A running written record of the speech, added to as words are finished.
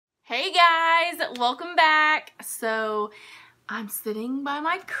Hey guys, welcome back. So I'm sitting by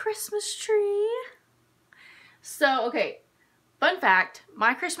my Christmas tree. So okay, fun fact,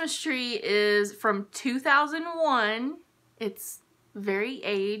 my Christmas tree is from 2001. It's very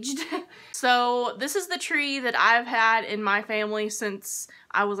aged. So this is the tree that I've had in my family since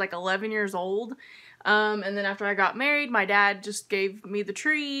I was like 11 years old. And then after I got married, my dad just gave me the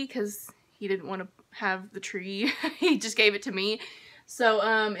tree because he didn't want to have the tree. He just gave it to me. So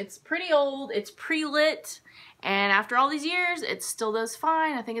it's pretty old, it's pre-lit, and after all these years it still does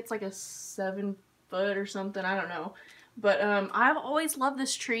fine. I think it's like a 7 foot or something, I don't know. But I've always loved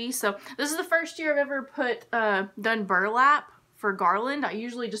this tree. So this is the first year I've ever done burlap for garland. I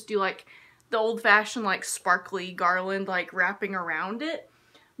usually just do like the old-fashioned like sparkly garland like wrapping around it.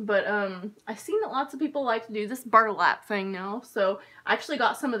 But I've seen that lots of people like to do this burlap thing now. So I actually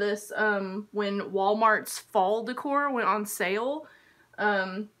got some of this when Walmart's fall decor went on sale.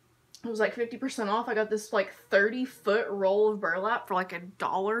 It was like 50% off. I got this like 30-foot roll of burlap for like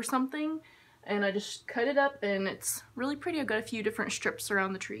 $1 or something. And I just cut it up and it's really pretty. I've got a few different strips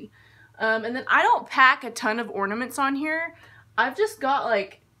around the tree. And then I don't pack a ton of ornaments on here. I've just got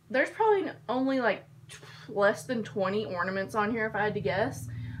like, there's probably only like less than 20 ornaments on here if I had to guess.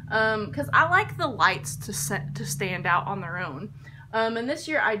 Because I like the lights to stand out on their own. And this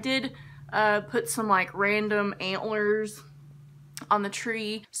year I did put some like random antlers on the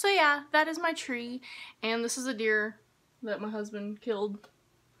tree. So yeah, that is my tree. And this is a deer that my husband killed.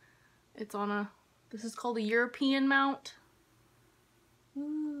 It's on this is called a European mount.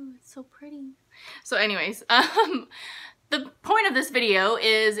 Ooh, it's so pretty. So anyways, the point of this video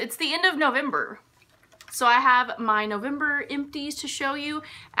is it's the end of November. So I have my November empties to show you.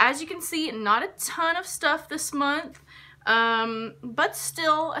 As you can see, not a ton of stuff this month, but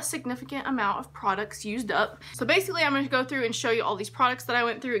still a significant amount of products used up. So basically I'm going to go through and show you all these products that I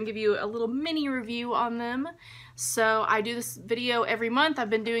went through and give you a little mini review on them. So I do this video every month.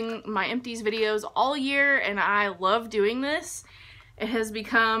 I've been doing my empties videos all year and I love doing this. It has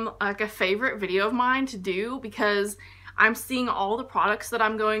become like a favorite video of mine to do because I'm seeing all the products that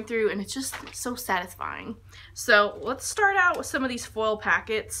I'm going through and it's just so satisfying. So let's start out with some of these foil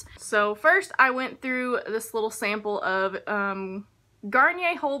packets. So first I went through this little sample of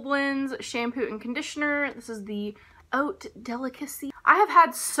Garnier Whole Blends shampoo and conditioner. This is the Oat Delicacy. I have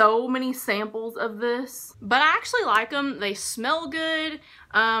had so many samples of this, but I actually like them. They smell good,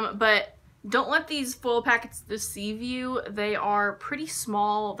 but don't let these foil packets deceive you. They are pretty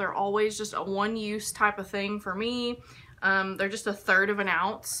small. They're always just a one-use type of thing for me. They're just 1/3 of an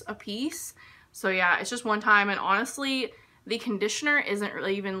ounce a piece. So yeah, it's just one time. And honestly, the conditioner isn't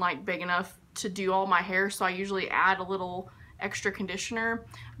really even like big enough to do all my hair. So I usually add a little extra conditioner.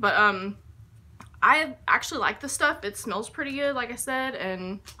 But I actually like the stuff. It smells pretty good, like I said,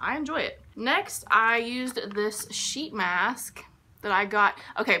 and I enjoy it. Next, I used this sheet mask that I got.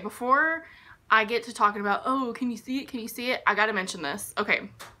 Okay, before I get to talking about, oh, can you see it? Can you see it? I gotta mention this. Okay,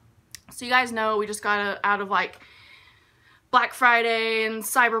 so you guys know we just got out of like Black Friday and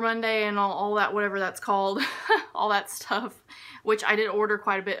Cyber Monday and all that, whatever that's called, all that stuff, which I did order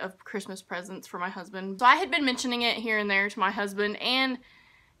quite a bit of Christmas presents for my husband. So I had been mentioning it here and there to my husband, and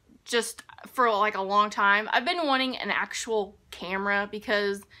just for like a long time I've been wanting an actual camera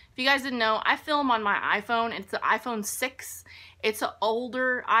because if you guys didn't know, I film on my iPhone. It's the iPhone 6. It's an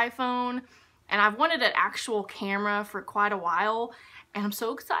older iPhone and I've wanted an actual camera for quite a while, and I'm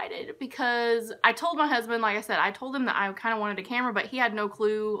so excited because I told my husband, like I said, I told him that I kind of wanted a camera, but he had no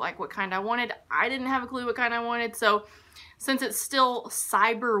clue like what kind I wanted. I didn't have a clue what kind I wanted. So since it's still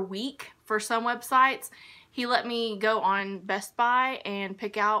Cyber Week for some websites, he let me go on Best Buy and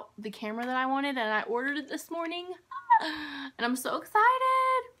pick out the camera that I wanted, and I ordered it this morning. And I'm so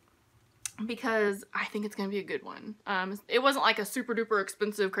excited because I think it's going to be a good one. It wasn't like a super duper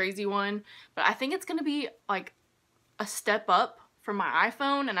expensive crazy one, but I think it's going to be like a step up from my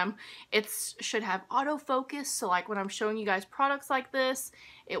iPhone, and it should have autofocus, so like when I'm showing you guys products like this,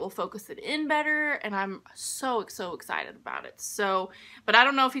 it will focus it in better, and I'm so excited about it. So, but I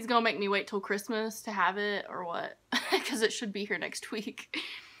don't know if he's gonna make me wait till Christmas to have it or what, because it should be here next week.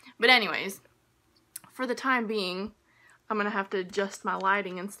 But anyways, for the time being, I'm gonna have to adjust my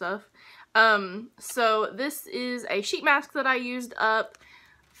lighting and stuff. So this is a sheet mask that I used up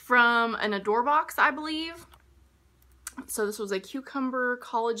from an Adore box, I believe. So this was a cucumber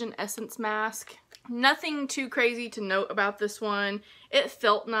collagen essence mask. Nothing too crazy to note about this one. It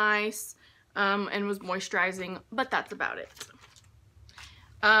felt nice and was moisturizing, but that's about it.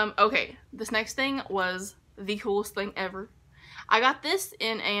 Okay, this next thing was the coolest thing ever. I got this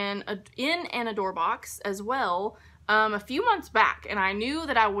in an Adore box as well, a few months back, and I knew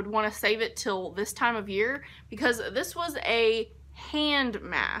that I would want to save it till this time of year because this was a hand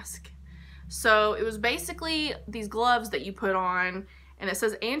mask. So it was basically these gloves that you put on, and it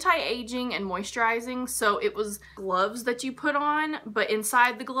says anti-aging and moisturizing. So it was gloves that you put on, but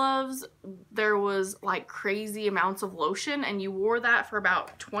inside the gloves there was like crazy amounts of lotion, and you wore that for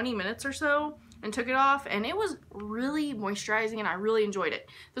about 20 minutes or so and took it off, and it was really moisturizing and I really enjoyed it.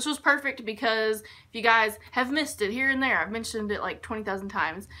 This was perfect because if you guys have missed it here and there, I've mentioned it like 20,000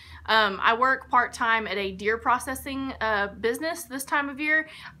 times. I work part-time at a deer processing business this time of year.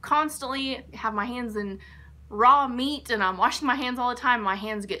 Constantly have my hands in raw meat and I'm washing my hands all the time. My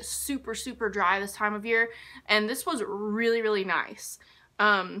hands get super, super dry this time of year, and this was really, really nice.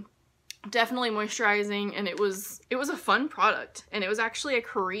 Definitely moisturizing, and it was a fun product, and it was actually a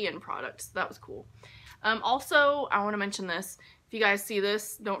Korean product, so that was cool. Also, I want to mention this. If you guys see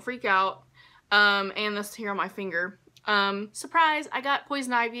this, don't freak out. And this here on my finger. Surprise, I got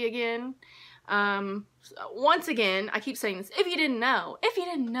poison ivy again. Once again, I keep saying this, if you didn't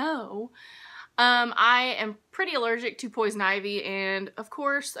know, I am pretty allergic to poison ivy, and of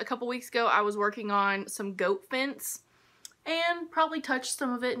course, a couple weeks ago, I was working on some goat fence and probably touched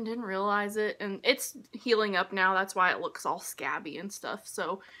some of it and didn't realize it, and it's healing up now. That's why it looks all scabby and stuff,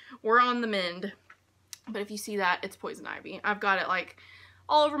 so we're on the mend. But if you see that, it's poison ivy. I've got it like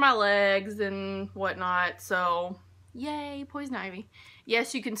all over my legs and whatnot, so yay, poison ivy.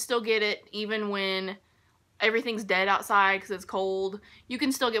 Yes, you can still get it even when everything's dead outside because it's cold. You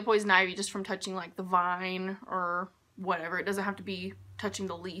can still get poison ivy just from touching like the vine or whatever. It doesn't have to be touching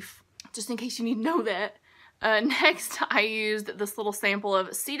the leaf, just in case you need to know that. Next, I used this little sample of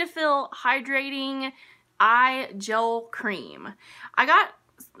Cetaphil Hydrating Eye Gel Cream. I got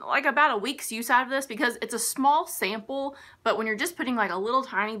like about a week's use out of this because it's a small sample, but when you're just putting like a little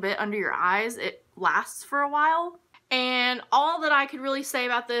tiny bit under your eyes, it lasts for a while. And all that I could really say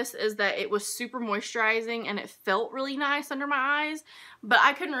about this is that it was super moisturizing and it felt really nice under my eyes, but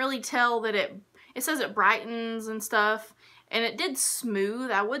I couldn't really tell that it says it brightens and stuff. And it did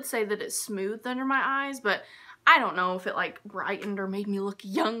smooth. I would say that it smoothed under my eyes, but I don't know if it like brightened or made me look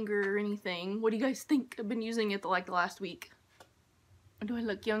younger or anything. What do you guys think? I've been using it the last week. Do I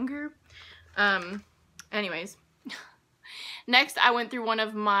look younger? Anyways. Next, I went through one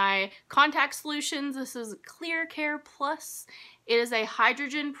of my contact solutions. This is Clear Care Plus. It is a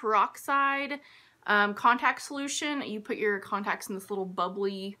hydrogen peroxide contact solution. You put your contacts in this little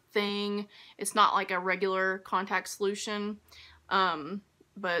bubbly thing. It's not like a regular contact solution,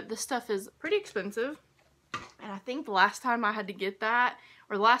 but this stuff is pretty expensive, and I think the last time I had to get that,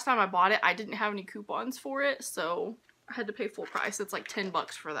 or the last time I bought it, I didn't have any coupons for it, so I had to pay full price. It's like 10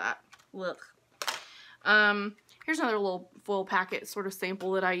 bucks for that. Look. Here's another little foil packet sort of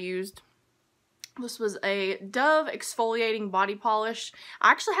sample that I used. This was a Dove exfoliating body polish.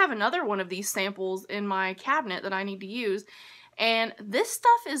 I actually have another one of these samples in my cabinet that I need to use, and this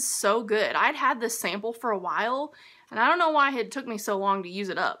stuff is so good. I'd had this sample for a while, and I don't know why it took me so long to use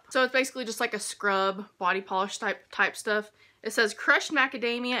it up. So it's basically just like a scrub body polish type stuff. It says crushed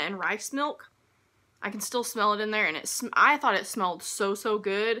macadamia and rice milk. I can still smell it in there, and I thought it smelled so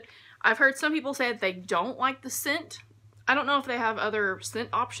good. I've heard some people say that they don't like the scent. I don't know if they have other scent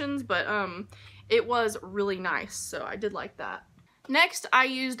options, but it was really nice, so I did like that. Next, I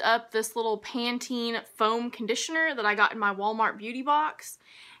used up this little Pantene foam conditioner that I got in my Walmart beauty box,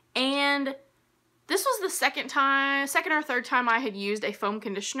 and this was the second or third time I had used a foam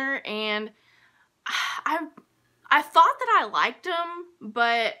conditioner, and I thought that I liked them,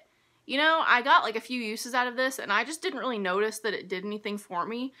 but you know, I got like a few uses out of this, and I just didn't really notice that it did anything for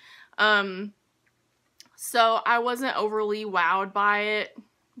me. So I wasn't overly wowed by it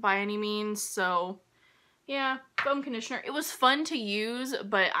by any means, so yeah, foam conditioner. It was fun to use,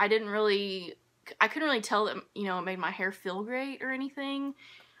 but I couldn't really tell that, you know, it made my hair feel great or anything.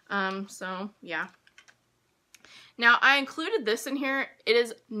 So yeah. Now, I included this in here. It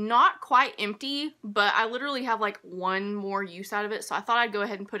is not quite empty, but I literally have like one more use out of it, so I thought I'd go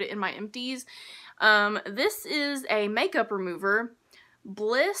ahead and put it in my empties. This is a makeup remover,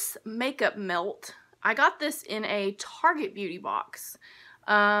 Bliss Makeup Melt. I got this in a Target beauty box.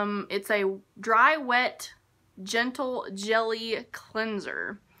 It's a dry, wet, gentle jelly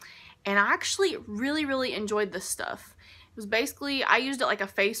cleanser, and I actually really enjoyed this stuff. It was basically, I used it like a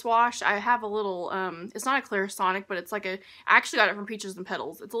face wash. I have a little, it's not a Clarisonic, but it's like I actually got it from Peaches and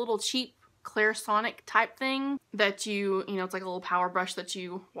Petals. It's a little cheap Clarisonic type thing that you know, it's like a little power brush that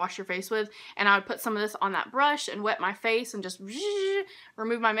you wash your face with. And I would put some of this on that brush and wet my face and just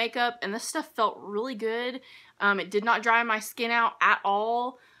remove my makeup. And this stuff felt really good. It did not dry my skin out at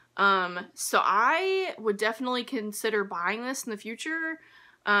all. So I would definitely consider buying this in the future.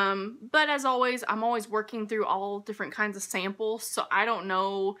 But as always, I'm always working through all different kinds of samples, so I don't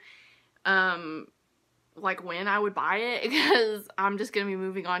know, like when I would buy it, because I'm just gonna be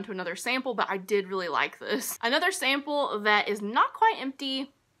moving on to another sample, but I did really like this. Another sample that is not quite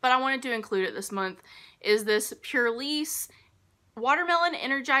empty, but I wanted to include it this month, is this Pure Lease Watermelon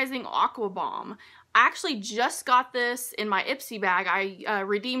Energizing Aqua Bomb. I actually just got this in my Ipsy bag. I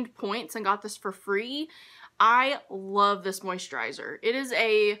redeemed points and got this for free. I love this moisturizer. It is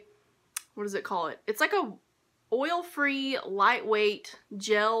a, what does it call it? It's like a oil-free, lightweight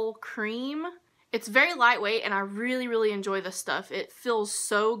gel cream. It's very lightweight, and I really, really enjoy this stuff. It feels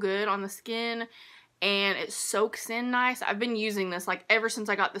so good on the skin, and it soaks in nice. I've been using this like ever since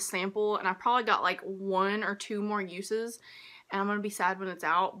I got the sample, and I probably got like 1 or 2 more uses, and I'm gonna be sad when it's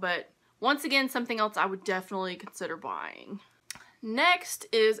out, but once again, something else I would definitely consider buying. Next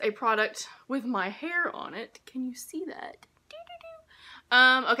is a product with my hair on it. Can you see that?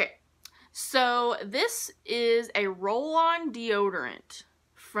 Okay, so this is a roll-on deodorant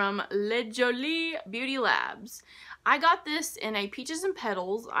from Le Jolie Beauty Labs. I got this in a Peaches and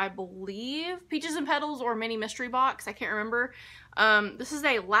Petals, I believe. Peaches and Petals or mini mystery box, I can't remember. This is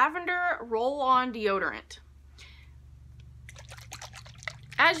a lavender roll-on deodorant.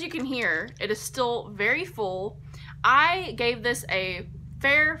 As you can hear, it is still very full. I gave this a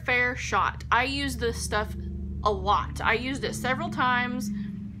fair shot. I use this stuff a lot. I used it several times.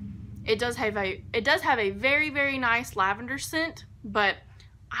 It does have a very nice lavender scent, but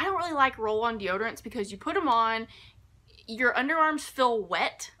I don't really like roll-on deodorants because you put them on, your underarms feel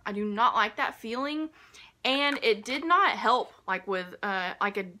wet. I do not like that feeling, and it did not help like with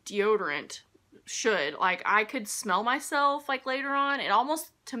like a deodorant should. Like, I could smell myself like later on. It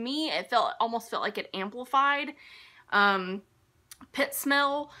almost, to me, it almost felt like it amplified pit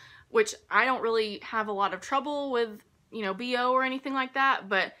smell, which I don't really have a lot of trouble with, you know, BO or anything like that,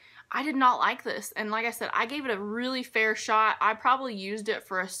 but I did not like this. And like I said, I gave it a really fair shot. I probably used it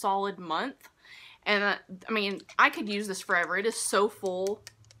for a solid month, and I mean, I could use this forever. It is so full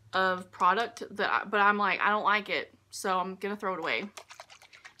of product that but I'm like, I don't like it, so I'm gonna throw it away.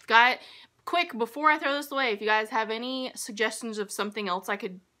 Quick, before I throw this away, if you guys have any suggestions of something else I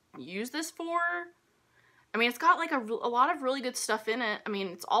could use this for. I mean, it's got like a lot of really good stuff in it. I mean,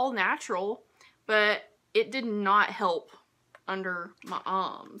 it's all natural, but it did not help under my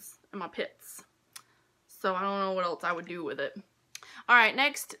arms and my pits. So I don't know what else I would do with it. Alright,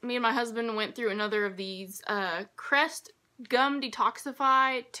 next, me and my husband went through another of these Crest Gum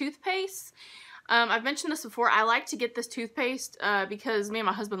Detoxify toothpaste. I've mentioned this before. I like to get this toothpaste because me and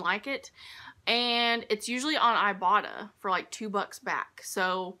my husband like it. And it's usually on Ibotta for like $2 back.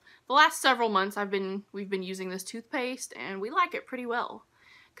 So the last several months we've been using this toothpaste, and we like it pretty well.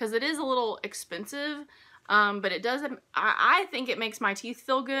 Because it is a little expensive, but it does, I think it makes my teeth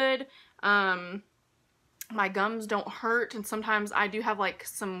feel good. My gums don't hurt, and sometimes I do have like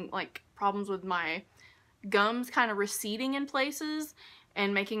some like problems with my gums kind of receding in places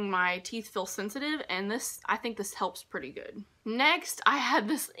and making my teeth feel sensitive, and this, I think this helps pretty good. Next, I had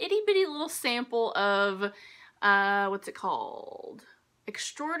this itty bitty little sample of, what's it called?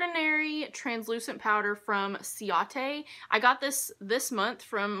 Extraordinary Translucent Powder from Ciate. I got this month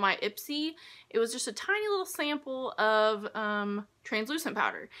from my Ipsy. It was just a tiny little sample of translucent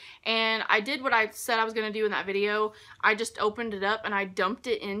powder. And I did what I said I was going to do in that video. I just opened it up and I dumped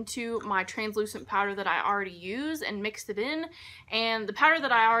it into my translucent powder that I already use and mixed it in. And the powder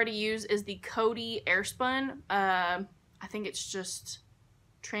that I already use is the Coty Airspun. I think it's just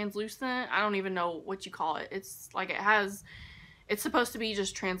translucent. I don't even know what you call it. It's like it's supposed to be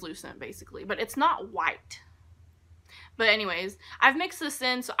just translucent, basically, but it's not white. But anyways, I've mixed this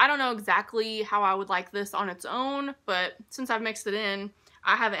in, so I don't know exactly how I would like this on its own, but since I've mixed it in,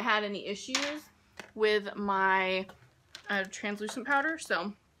 I haven't had any issues with my translucent powder.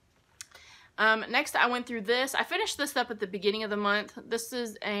 So next I went through this. I finished this up at the beginning of the month. This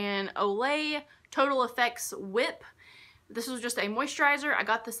is an Olay Total Effects Whip. This was just a moisturizer. I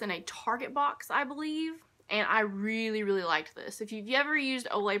got this in a Target box, I believe. And I really liked this. If you've ever used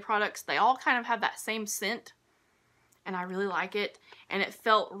Olay products, they all kind of have that same scent. And I really like it. And it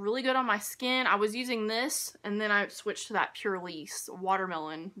felt really good on my skin. I was using this, and then I switched to that Pure Lease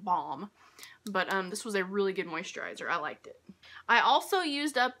Watermelon Balm. But this was a really good moisturizer. I liked it. I also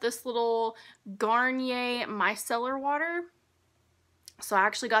used up this little Garnier Micellar Water. So I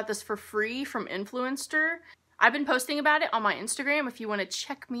actually got this for free from Influencer. I've been posting about it on my Instagram if you want to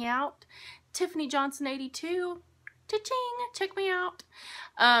check me out. Tiffany Johnson 82. cha-ching, check me out.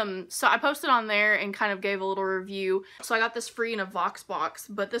 So I posted on there and kind of gave a little review. So I got this free in a Vox box,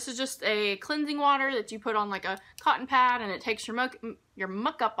 but this is just a cleansing water that you put on like a cotton pad and it takes your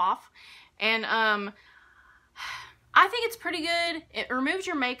muck up off. And I think it's pretty good. It removes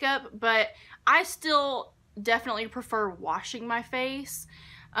your makeup, but I still definitely prefer washing my face.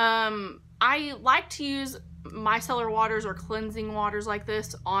 I like to use micellar waters or cleansing waters like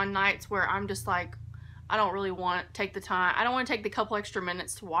this on nights where I'm just like, I don't really want to take the time. I don't want to take the couple extra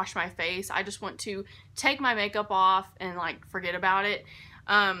minutes to wash my face. I just want to take my makeup off and like forget about it.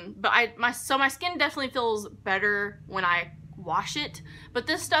 But my skin definitely feels better when I wash it, but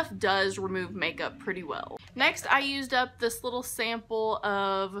this stuff does remove makeup pretty well. Next, I used up this little sample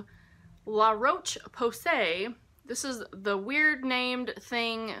of La Roche-Posay. This is the weird named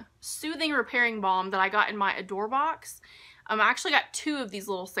thing, Soothing Repairing Balm, that I got in my Adore box. I actually got 2 of these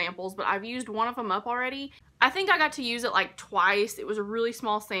little samples, but I've used one of them up already. I think I got to use it like twice. It was a really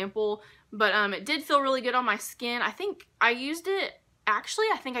small sample, but it did feel really good on my skin. I think I used it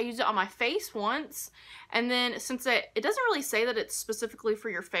on my face once, and then since it doesn't really say that it's specifically for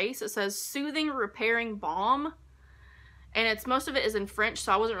your face, it says Soothing Repairing Balm, and most of it is in French,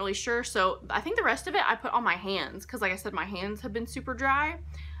 so I wasn't really sure. So I think the rest of it I put on my hands, because like I said, my hands have been super dry,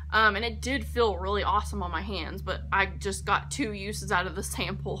 and it did feel really awesome on my hands, but I just got 2 uses out of the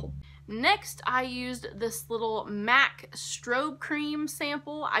sample. Next, I used this little MAC strobe cream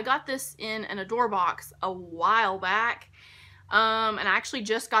sample. I got this in an Adore box a while back. And I actually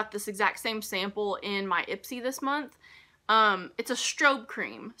just got this exact same sample in my Ipsy this month. It's a strobe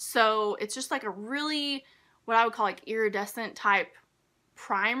cream, so it's just like a really, what I would call like iridescent type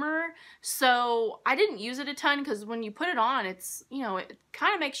primer. So I didn't use it a ton because when you put it on, it's, you know, it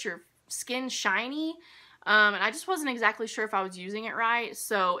kind of makes your skin shiny. And I just wasn't exactly sure if I was using it right,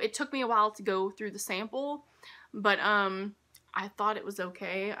 so it took me a while to go through the sample, but I thought it was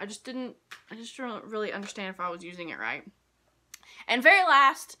okay. I just didn't really understand if I was using it right. And very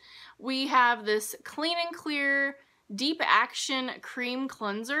last, we have this Clean and Clear Deep Action Cream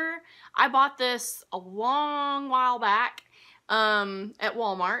Cleanser. I bought this a long while back at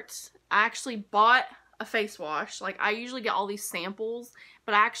Walmart. I actually bought a face wash. Like, I usually get all these samples,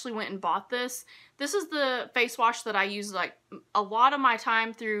 but I actually went and bought this. This is the face wash that I use like a lot of my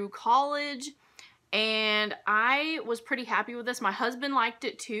time through college, and I was pretty happy with this. My husband liked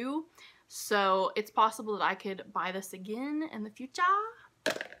it too. So it's possible that I could buy this again in the future.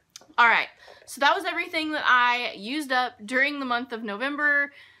 Alright, so that was everything that I used up during the month of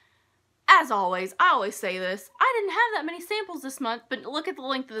November. As always, I always say this, I didn't have that many samples this month, but look at the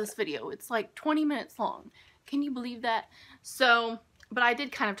length of this video. It's like 20 minutes long. Can you believe that? So, but I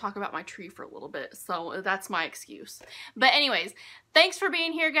did kind of talk about my tree for a little bit, so that's my excuse. But anyways, thanks for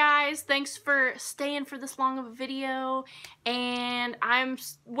being here, guys. Thanks for staying for this long of a video. And I'm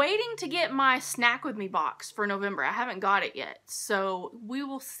waiting to get my Snack With Me box for November. I haven't got it yet, so we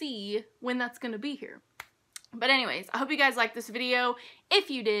will see when that's going to be here. But anyways, I hope you guys liked this video. If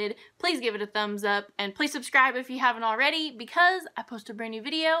you did, please give it a thumbs up, and please subscribe if you haven't already, because I post a brand new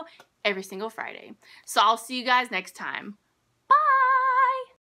video every single Friday. So I'll see you guys next time.